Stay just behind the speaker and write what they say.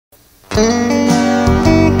When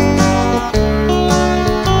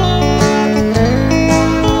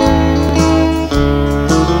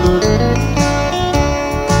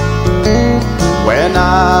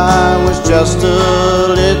I was just a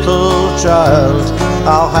little child,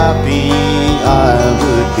 how happy I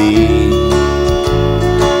would be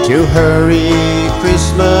to hurry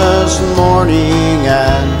Christmas morning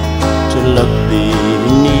and to look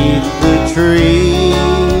beneath the tree.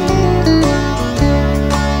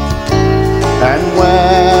 And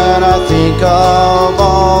when I think of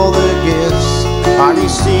all the gifts I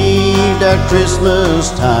received at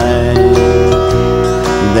Christmas time,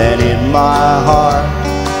 then in my heart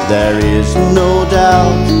there is no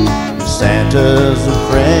doubt Santa's a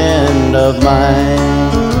friend of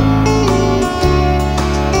mine.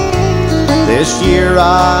 This year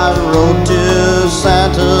I wrote to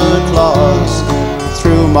Santa Claus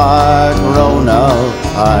through my grown-up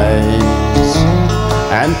eyes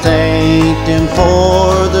and thanked him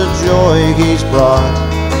for the joy he's brought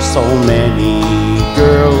so many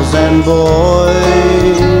girls and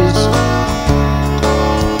boys,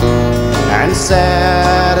 and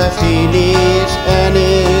said if he needs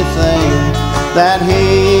anything that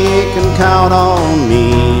he can count on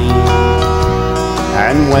me.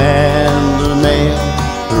 And when the mail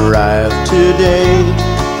arrived today,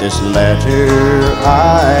 this letter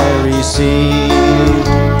I received.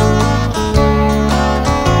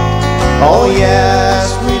 Oh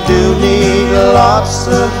yes, we do need lots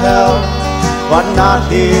of help, but not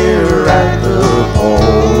here at the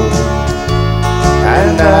pole.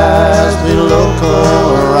 And as we look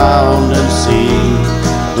around and see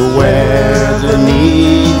where the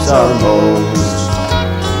needs are most,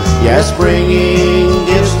 yes, bringing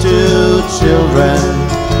gifts to children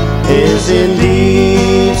is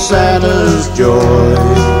indeed Santa's joy.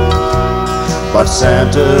 But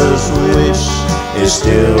Santa's wish is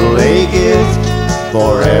still a gift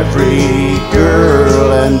for every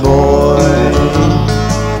girl and boy.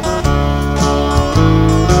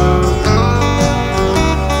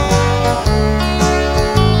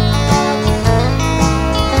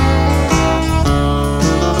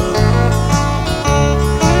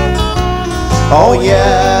 Oh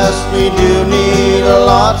yes, we do need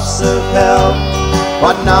lots of help,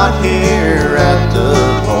 but not here at the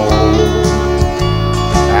pole.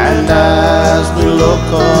 And as we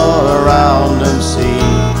look around and see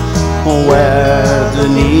where the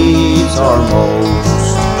needs are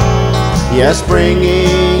most, yes,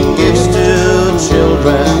 bringing gifts to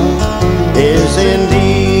children is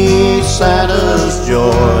indeed Santa's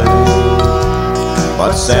joy.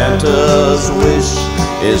 But Santa's wish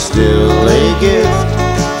is still a gift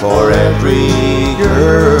for every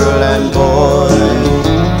girl and boy.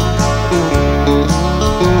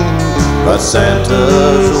 But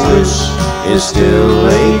Santa's wish is still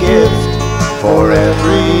a gift for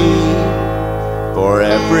every